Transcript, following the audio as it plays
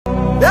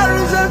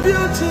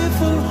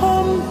beautiful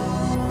home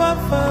far,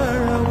 far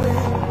away.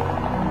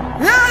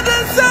 Yeah, the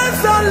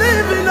sense of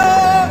living,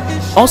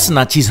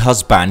 Osinachi's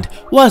husband,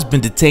 who has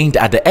been detained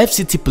at the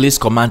FCT Police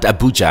Command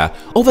Abuja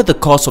over the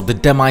cause of the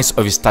demise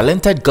of his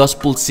talented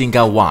gospel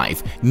singer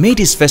wife, made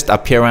his first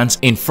appearance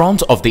in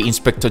front of the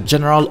Inspector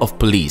General of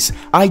Police,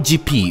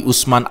 IGP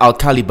Usman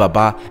Alkali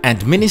Baba,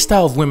 and Minister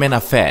of Women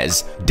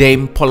Affairs,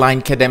 Dame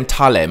Pauline Kedem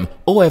Tallen,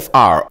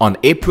 OFR, on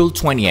April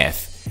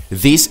 20th.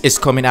 This is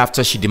coming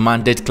after she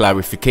demanded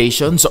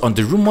clarifications on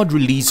the rumored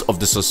release of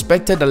the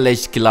suspected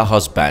alleged killer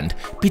husband,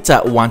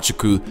 Peter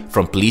Nwachukwu,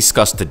 from police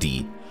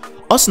custody.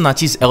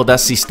 Osinachi's elder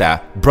sister,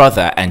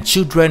 brother and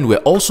children were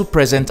also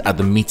present at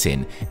the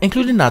meeting,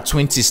 including her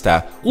twin sister,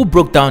 who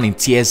broke down in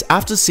tears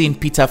after seeing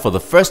Peter for the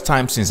first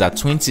time since her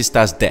twin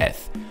sister's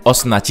death.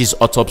 Osinachi's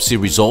autopsy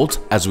result,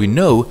 as we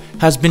know,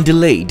 has been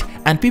delayed,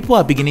 and people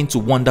are beginning to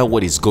wonder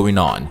what is going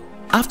on.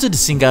 After the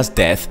singer's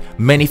death,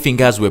 many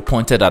fingers were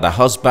pointed at her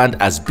husband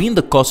as being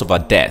the cause of her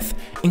death,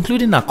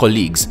 including her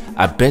colleagues,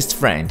 her best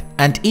friend,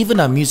 and even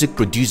her music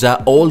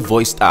producer, all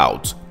voiced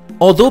out.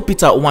 Although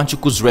Peter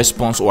Nwachukwu's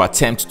response or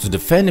attempt to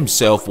defend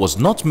himself was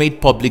not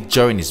made public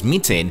during his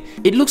meeting,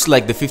 it looks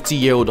like the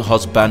 50-year-old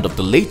husband of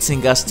the late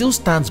singer still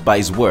stands by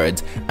his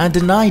words and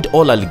denied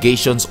all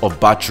allegations of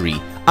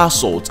battery,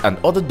 assault and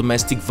other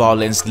domestic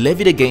violence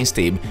levied against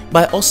him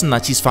by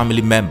Osinachi's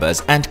family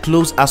members and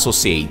close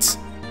associates.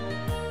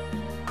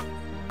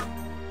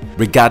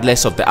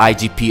 Regardless of the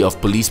IGP of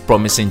police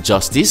promising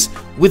justice,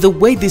 with the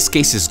way this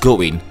case is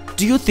going,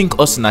 do you think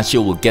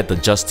Osinachi will get the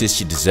justice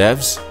she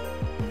deserves?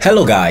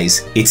 Hello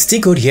guys, it's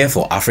T-Code here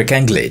for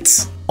African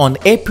Glitz. On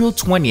April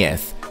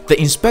 20th, the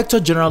Inspector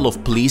General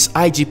of Police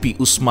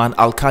IGP Usman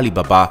Alkali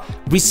Baba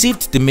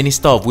received the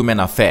Minister of Women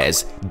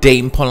Affairs,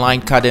 Dame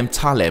Pauline Kedem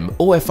Tallen,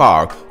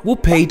 OFR, who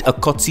paid a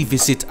courtesy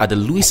visit at the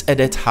Louis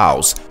Edet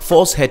House,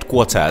 Force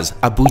Headquarters,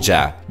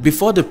 Abuja,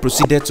 before they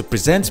proceeded to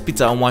present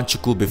Peter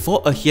Nwachukwu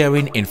before a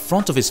hearing in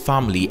front of his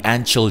family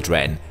and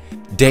children.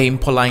 Dame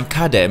Pauline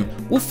Kedem,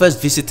 who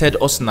first visited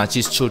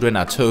Osinachi's children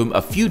at home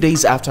a few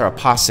days after her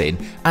passing,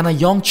 and her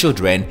young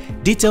children,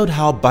 detailed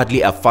how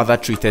badly her father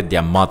treated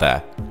their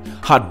mother.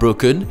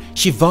 Heartbroken,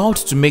 she vowed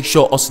to make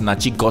sure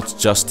Osinachi got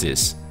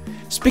justice.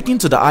 Speaking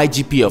to the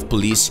IGP of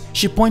police,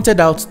 she pointed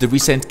out the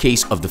recent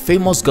case of the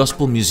famous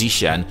gospel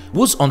musician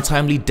whose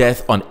untimely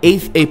death on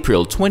 8th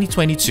April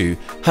 2022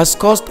 has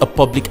caused a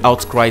public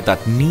outcry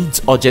that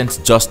needs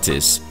urgent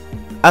justice.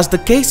 As the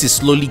case is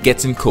slowly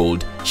getting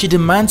cold, she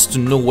demands to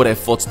know what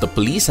efforts the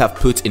police have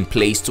put in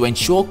place to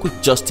ensure quick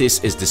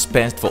justice is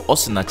dispensed for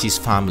Osinachi's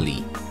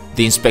family.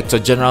 The Inspector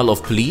General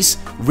of Police,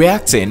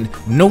 reacting,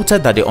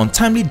 noted that the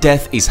untimely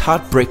death is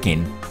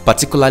heartbreaking,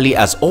 particularly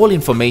as all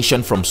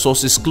information from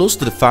sources close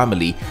to the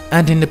family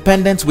and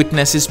independent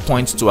witnesses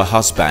point to her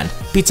husband,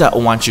 Peter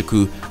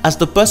Nwachukwu, as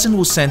the person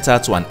who sent her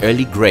to an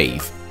early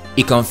grave.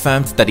 He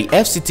confirmed that the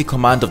FCT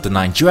command of the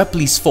Nigeria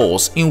Police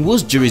Force, in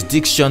whose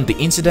jurisdiction the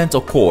incident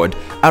occurred,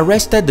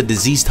 arrested the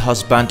deceased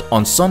husband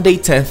on Sunday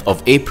 10th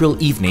of April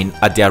evening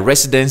at their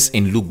residence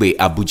in Lugbe,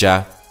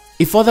 Abuja.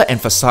 He further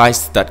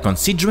emphasized that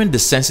considering the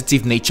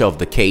sensitive nature of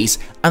the case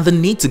and the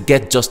need to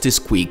get justice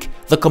quick,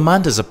 the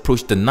command has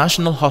approached the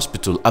National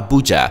Hospital,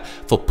 Abuja,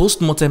 for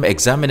post-mortem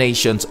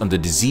examinations on the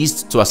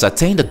deceased to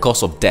ascertain the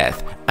cause of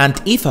death, and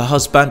if her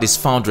husband is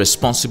found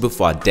responsible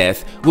for her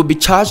death, will be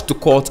charged to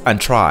court and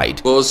tried.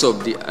 Because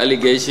of the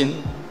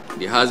allegation,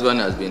 the husband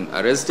has been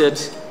arrested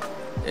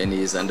and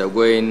he is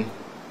undergoing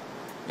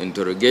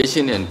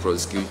interrogation and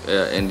prosecution,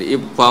 and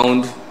if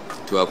found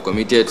to have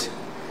committed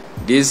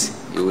this,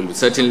 he will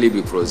certainly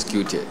be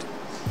prosecuted.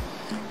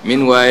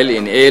 Meanwhile,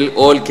 in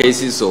all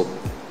cases of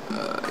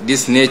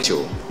this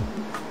nature,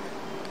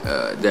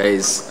 there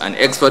is an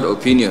expert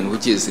opinion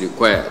which is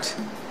required,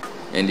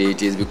 and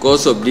it is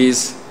because of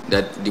this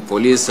that the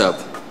police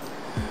have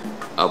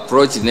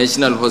approached the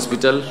National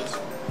Hospital,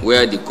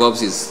 where the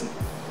corpse is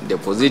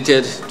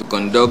deposited, to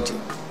conduct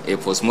a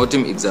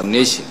post-mortem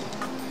examination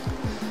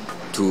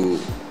to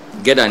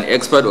get an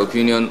expert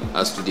opinion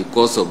as to the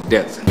cause of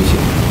death.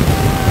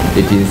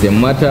 It is a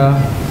matter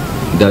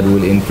that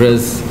will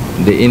impress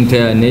the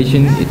entire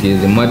nation. It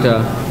is a matter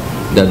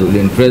that will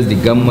impress the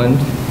government,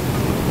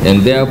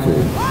 and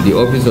therefore the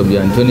Office of the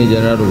Attorney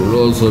General will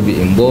also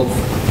be involved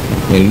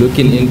in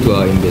looking into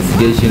our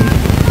investigation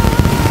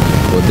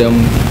for them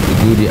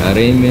to do the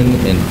arraignment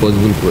and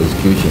possible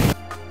prosecution.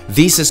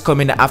 This is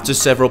coming after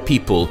several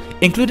people,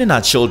 including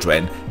her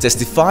children,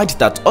 testified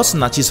that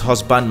Osinachi's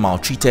husband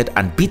maltreated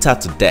and beat her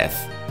to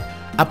death.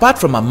 Apart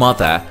from her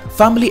mother,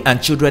 family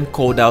and children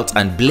called out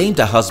and blamed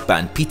her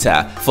husband,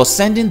 Peter, for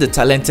sending the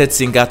talented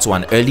singer to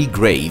an early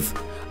grave.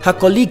 Her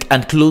colleague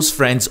and close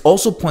friends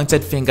also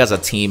pointed fingers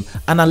at him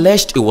and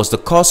alleged it was the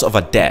cause of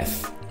her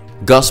death.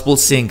 Gospel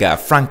singer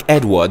Frank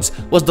Edwards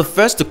was the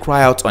first to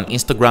cry out on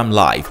Instagram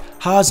Live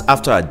hours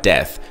after her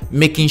death,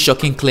 making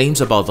shocking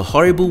claims about the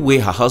horrible way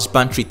her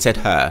husband treated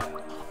her.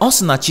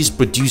 Osinachi's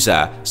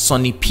producer,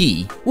 Sonny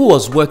P, who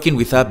was working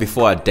with her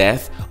before her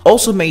death,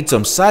 also made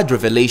some sad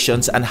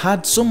revelations and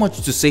had so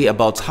much to say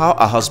about how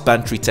her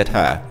husband treated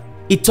her.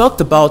 He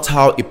talked about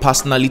how he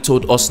personally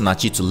told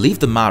Osinachi to leave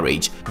the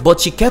marriage,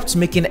 but she kept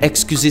making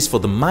excuses for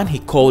the man he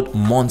called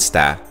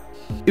Monster.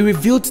 He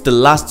revealed the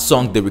last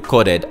song they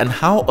recorded and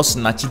how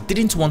Osinachi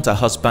didn't want her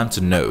husband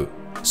to know.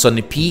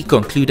 Sonny P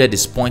concluded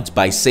his point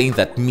by saying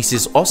that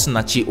Mrs.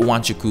 Osinachi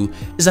Nwachukwu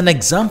is an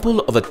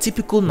example of a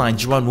typical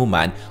Nigerian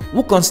woman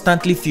who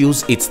constantly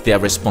feels it's their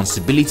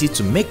responsibility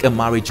to make a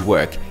marriage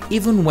work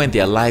even when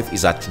their life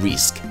is at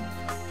risk.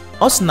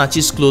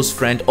 Osinachi's close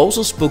friend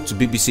also spoke to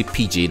BBC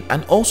Pidgin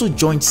and also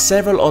joined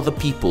several other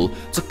people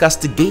to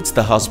castigate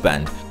the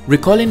husband,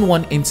 recalling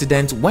one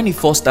incident when he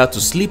forced her to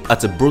sleep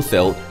at a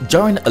brothel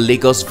during a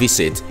Lagos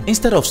visit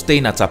instead of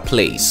staying at her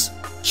place.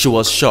 She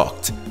was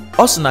shocked.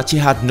 Osinachi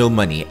had no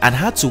money and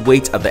had to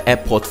wait at the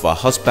airport for her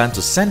husband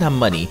to send her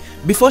money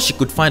before she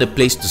could find a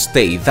place to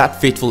stay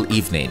that fateful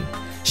evening.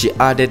 She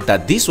added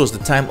that this was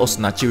the time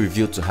Osinachi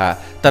revealed to her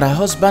that her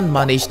husband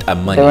managed her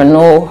money. There were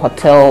no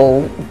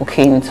hotel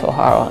bookings for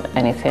her or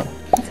anything.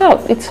 I said,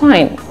 oh, it's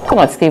fine. Come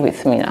and stay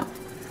with me now.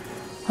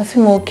 I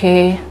said,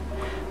 okay.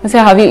 I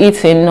said, have you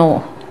eaten?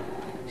 No.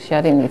 She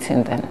hadn't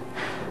eaten then.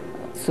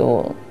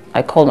 So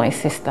I called my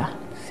sister.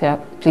 I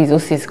said, please,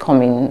 Osi's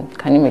coming.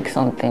 Can you make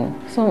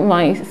something? So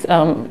my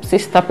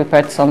sister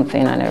prepared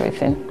something and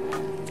everything.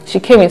 She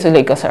came into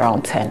Lagos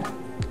around 10.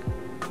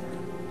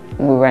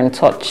 We were in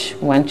touch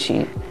when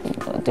she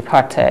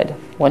departed,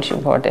 when she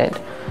boarded,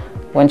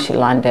 when she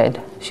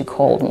landed. She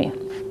called me.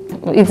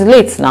 It's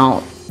late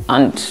now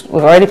and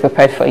we've already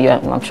prepared for you.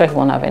 I'm sure he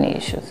won't have any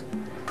issues.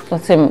 So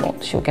same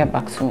month, she'll get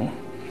back to me.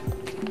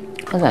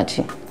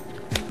 Osinachi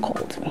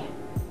called me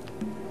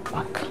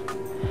back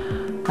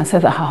and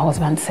said that her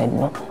husband said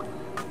no.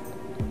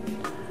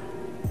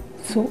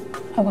 So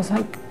I was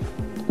like,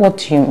 what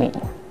do you mean?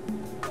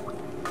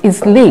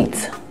 It's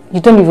late.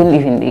 You don't even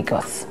live in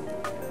Lagos.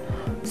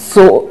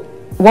 So,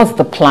 what's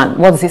the plan?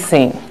 What's he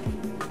saying?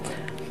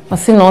 I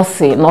said, no,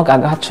 say, no,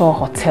 Gagacho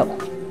Hotel.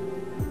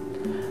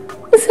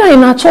 He said,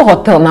 in a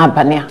hotel, na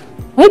Bania.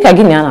 Why can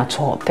you get a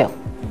hotel?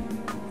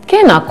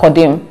 Can I call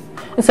him?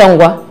 He said,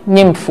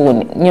 nyem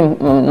phone, nyem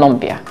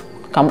number,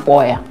 come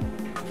boy.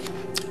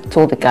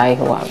 Told the guy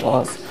who I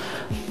was,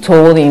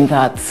 told him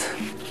that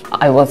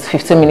I was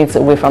 15 minutes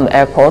away from the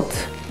airport.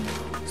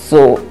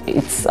 So,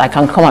 I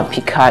can come and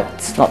pick her.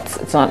 It's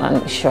not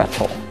an issue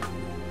at all.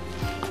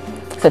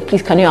 I said,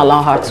 please, can you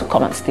allow her to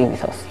come and stay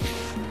with us?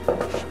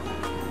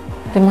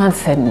 The man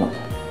said no.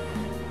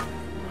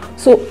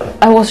 So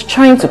I was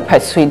trying to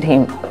persuade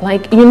him,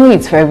 like, you know,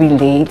 it's very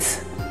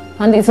late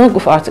and it's not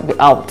good for her to be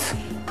out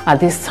at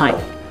this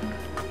time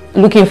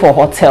looking for a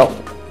hotel.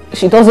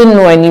 She doesn't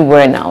know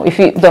anywhere now. If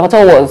the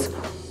hotel was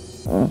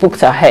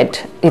booked ahead,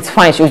 it's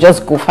fine. She'll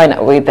just go find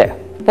her way there.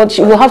 But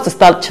she will have to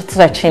start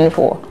searching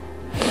for.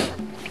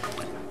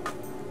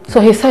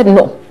 So he said,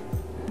 no,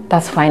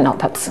 that's fine now.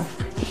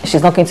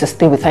 She's not going to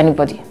stay with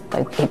anybody.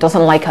 Like, he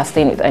doesn't like her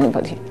staying with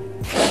anybody.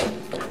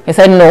 He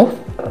said, no,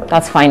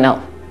 that's fine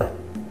now.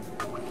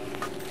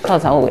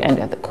 That's how we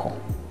ended the call.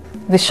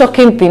 The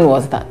shocking thing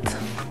was that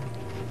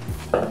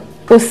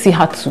Osi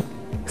had to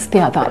stay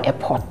at that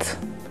airport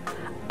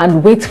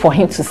and wait for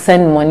him to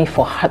send money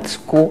for her to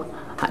go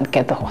and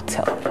get the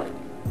hotel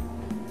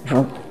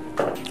room.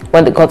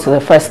 When they got to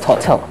the first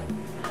hotel,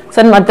 he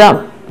said,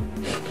 madam,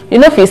 you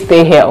know if you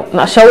stay here,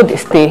 now shall we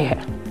stay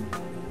here?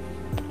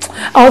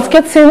 I was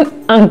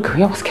getting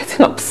angry, I was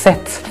getting upset.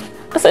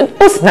 I said,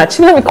 Osinachi,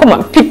 let me come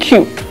and pick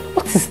you.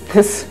 What is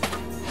this?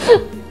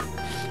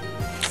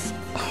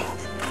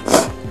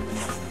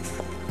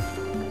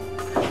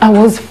 I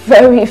was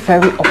very,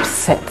 very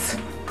upset.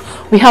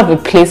 We have a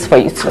place for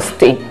you to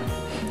stay.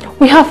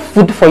 We have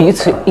food for you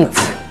to eat.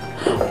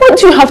 Why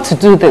do you have to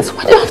do this?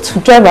 Why do you have to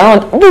drive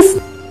around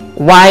this?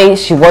 Why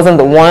she wasn't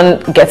the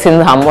one getting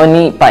her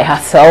money by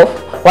herself?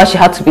 Why she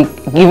had to be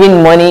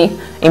giving money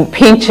in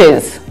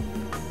pinches?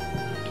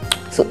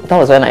 So that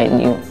was when I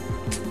knew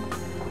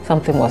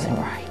something wasn't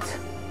right.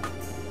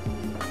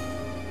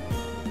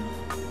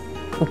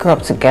 We grew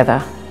up together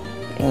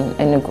in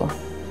Enugu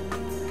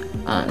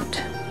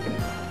and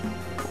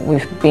we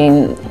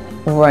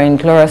were in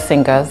Glorious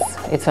Singers.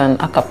 It's an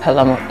a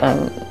cappella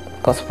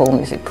gospel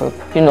music group,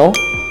 you know.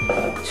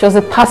 She was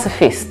a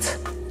pacifist,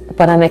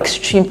 but an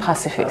extreme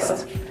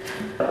pacifist.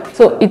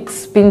 So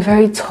it's been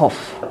very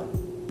tough.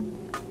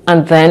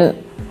 And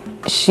then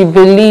she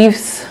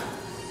believes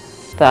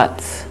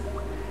that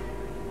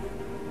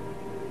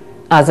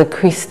as a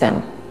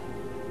Christian,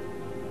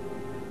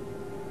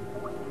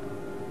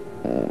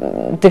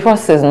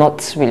 divorce is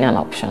not really an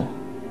option.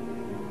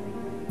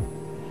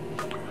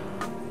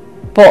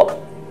 But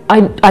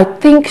I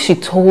think she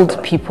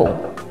told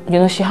people, you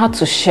know, she had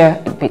to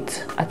share a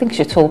bit. I think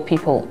she told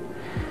people,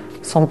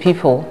 some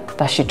people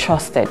that she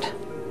trusted.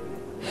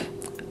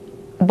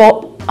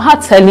 But her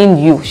telling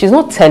you, she's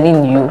not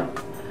telling you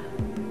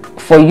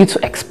for you to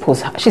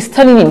expose her. She's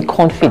telling you in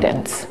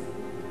confidence.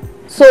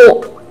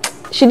 So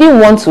she didn't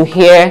want to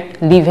hear,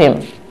 leave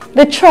him.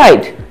 They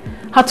tried.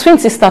 Her twin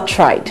sister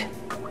tried.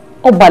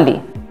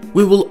 Obali.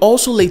 We will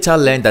also later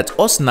learn that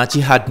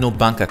Osinachi had no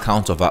bank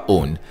account of her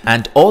own,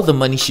 and all the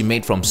money she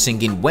made from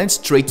singing went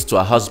straight to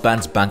her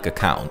husband's bank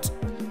account.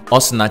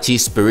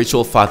 Osinachi's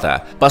spiritual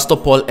father, Pastor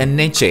Paul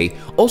Enenche,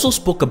 also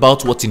spoke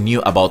about what he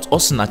knew about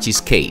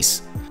Osinachi's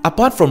case.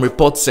 Apart from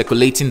reports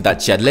circulating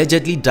that she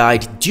allegedly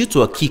died due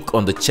to a kick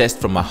on the chest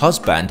from her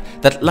husband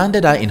that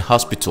landed her in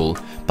hospital,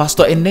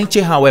 Pastor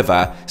Enenche,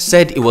 however,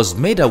 said he was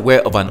made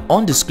aware of an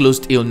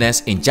undisclosed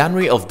illness in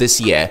January of this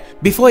year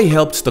before he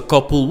helped the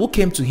couple who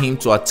came to him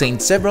to attain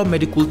several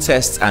medical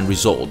tests and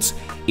results.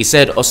 He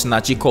said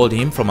Osinachi called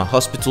him from a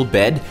hospital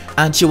bed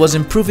and she was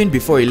improving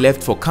before he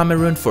left for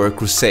Cameroon for a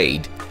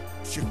crusade.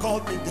 She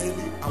called me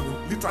daily,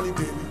 literally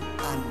daily,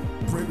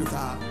 and prayed with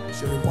her.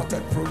 She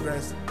reported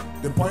progress.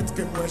 The point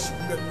came where she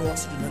didn't know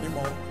oxygen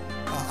anymore,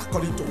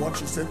 according to what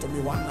she said to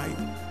me one night,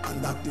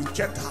 and that they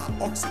checked her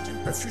oxygen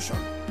perfusion,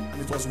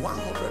 and it was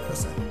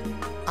 100%.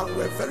 And we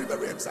were very,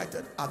 very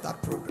excited at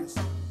that progress.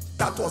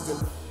 That was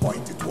the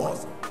point it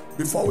was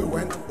before we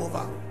went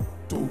over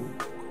to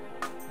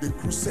the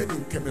crusade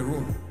in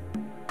Cameroon.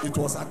 It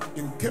was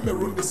in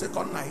Cameroon the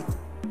second night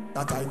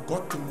that I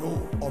got to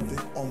know of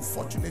the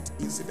unfortunate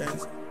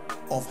incidents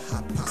of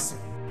her passing.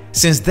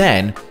 Since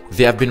then,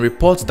 there have been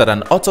reports that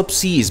an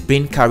autopsy is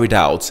being carried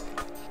out.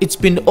 It's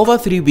been over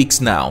 3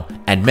 weeks now,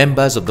 and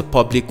members of the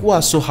public who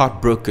are so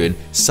heartbroken,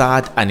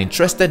 sad and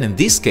interested in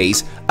this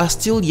case are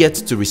still yet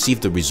to receive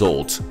the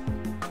result.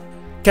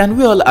 Can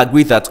we all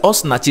agree that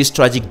Osinachi's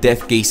tragic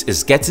death case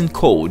is getting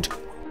cold?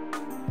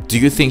 Do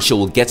you think she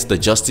will get the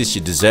justice she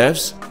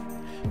deserves?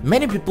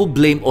 Many people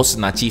blame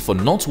Osinachi for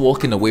not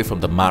walking away from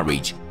the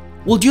marriage.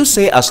 Would you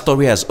say her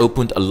story has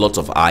opened a lot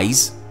of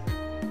eyes?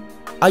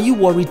 Are you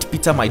worried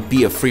Peter might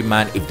be a free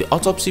man if the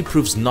autopsy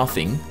proves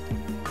nothing?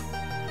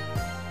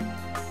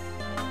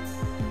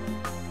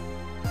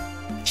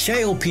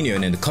 Share your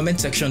opinion in the comment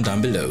section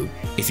down below.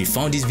 If you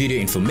found this video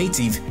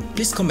informative,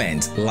 please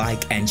comment,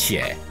 like and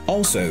share.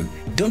 Also,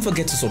 don't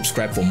forget to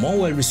subscribe for more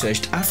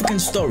well-researched African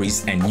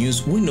stories and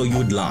news we know you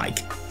would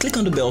like. Click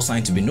on the bell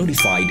sign to be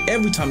notified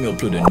every time we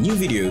upload a new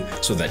video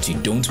so that you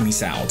don't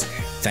miss out.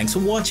 Thanks for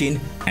watching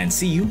and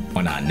see you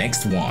on our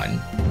next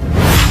one.